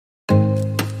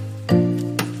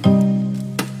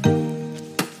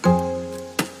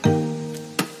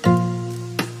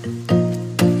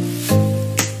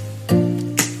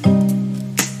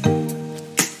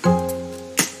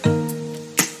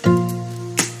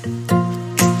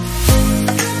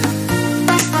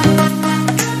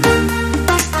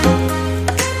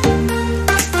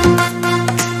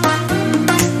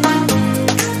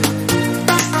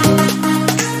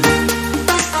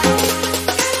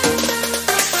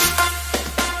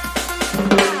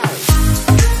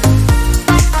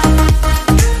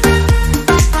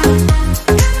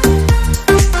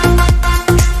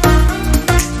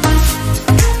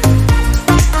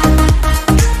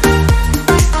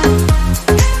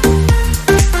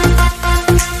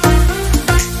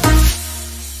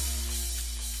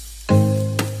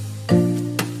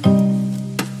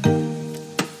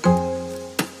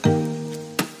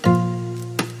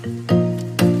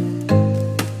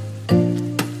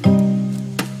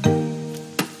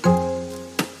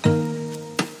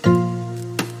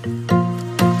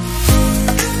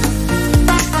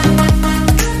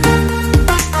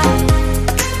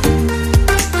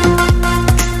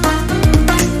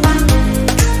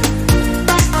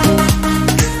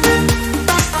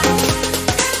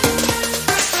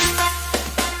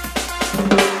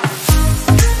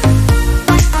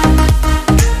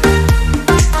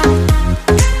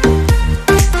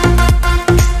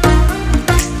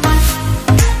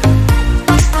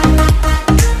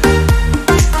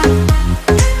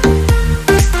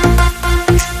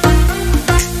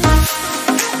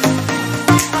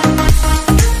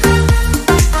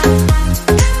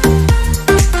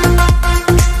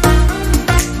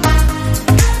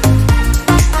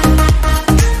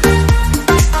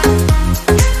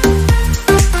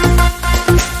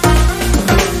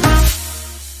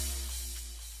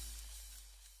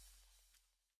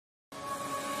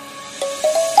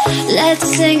Let's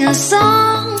sing a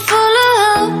song full of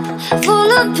hope,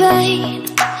 full of pain.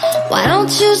 Why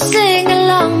don't you sing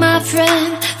along, my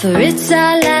friend? For it's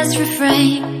our last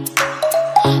refrain.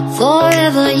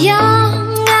 Forever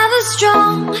young, ever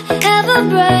strong, ever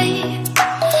brave.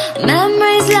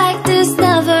 Memories like this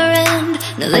never end.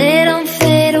 No, they don't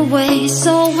fade away.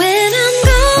 So when I'm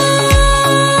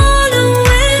gone, and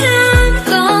when I'm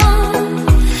gone,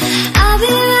 I'll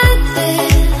be right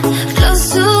there, close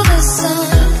to the sun.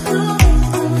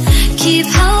 Keep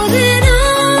holding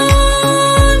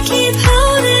on, keep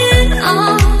holding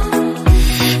on.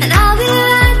 And I'll be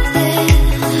right there,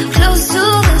 close to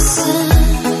the sun,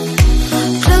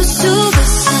 close to the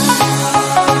sun.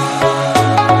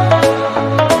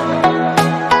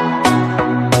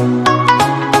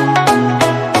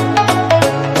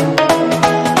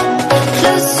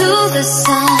 Close to the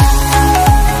sun.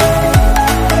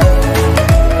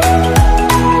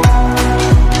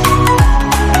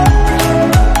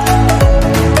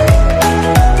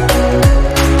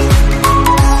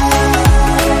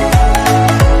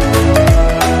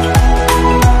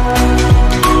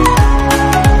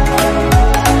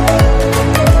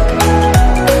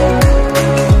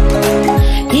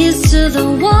 Here's to the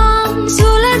ones who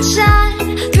let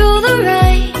shine through the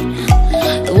rain,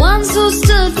 the ones who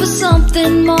stood for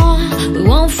something more. We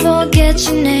won't forget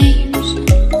your names.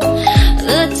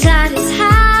 The tide is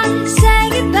high, say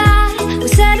goodbye, we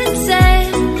set it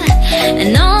sail.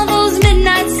 And all those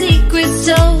midnight secrets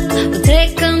told, we'll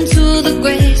take them to the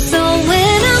grave. So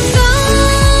when I'm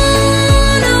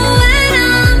gone, oh when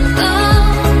I'm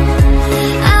gone,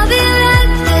 I'll be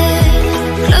right there,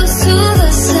 close to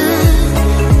the sun.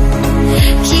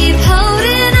 Keep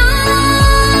holding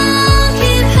on,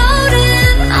 keep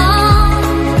holding on.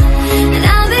 And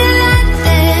I'll be right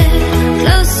there,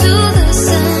 close to the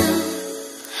sun,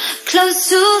 close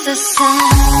to the sun.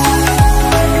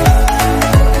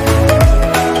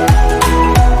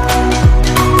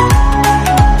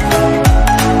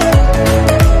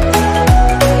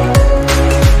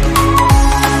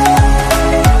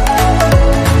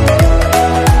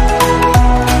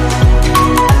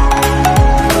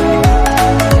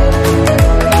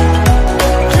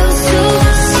 Close to the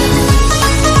sun.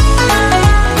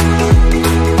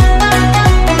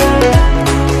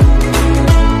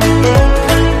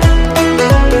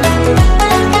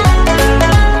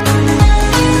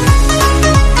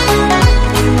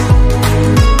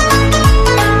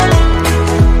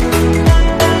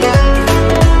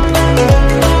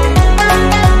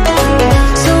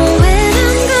 So when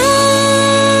I'm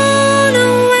gone,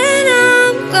 oh when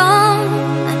I'm gone,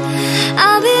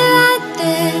 I'll be right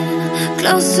there,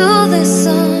 close to the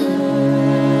sun.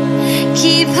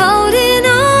 Keep holding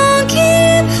on,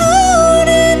 keep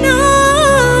holding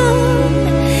on.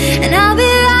 And I'll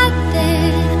be right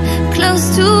there, close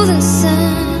to the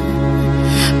sun,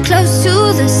 close to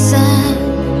the sun.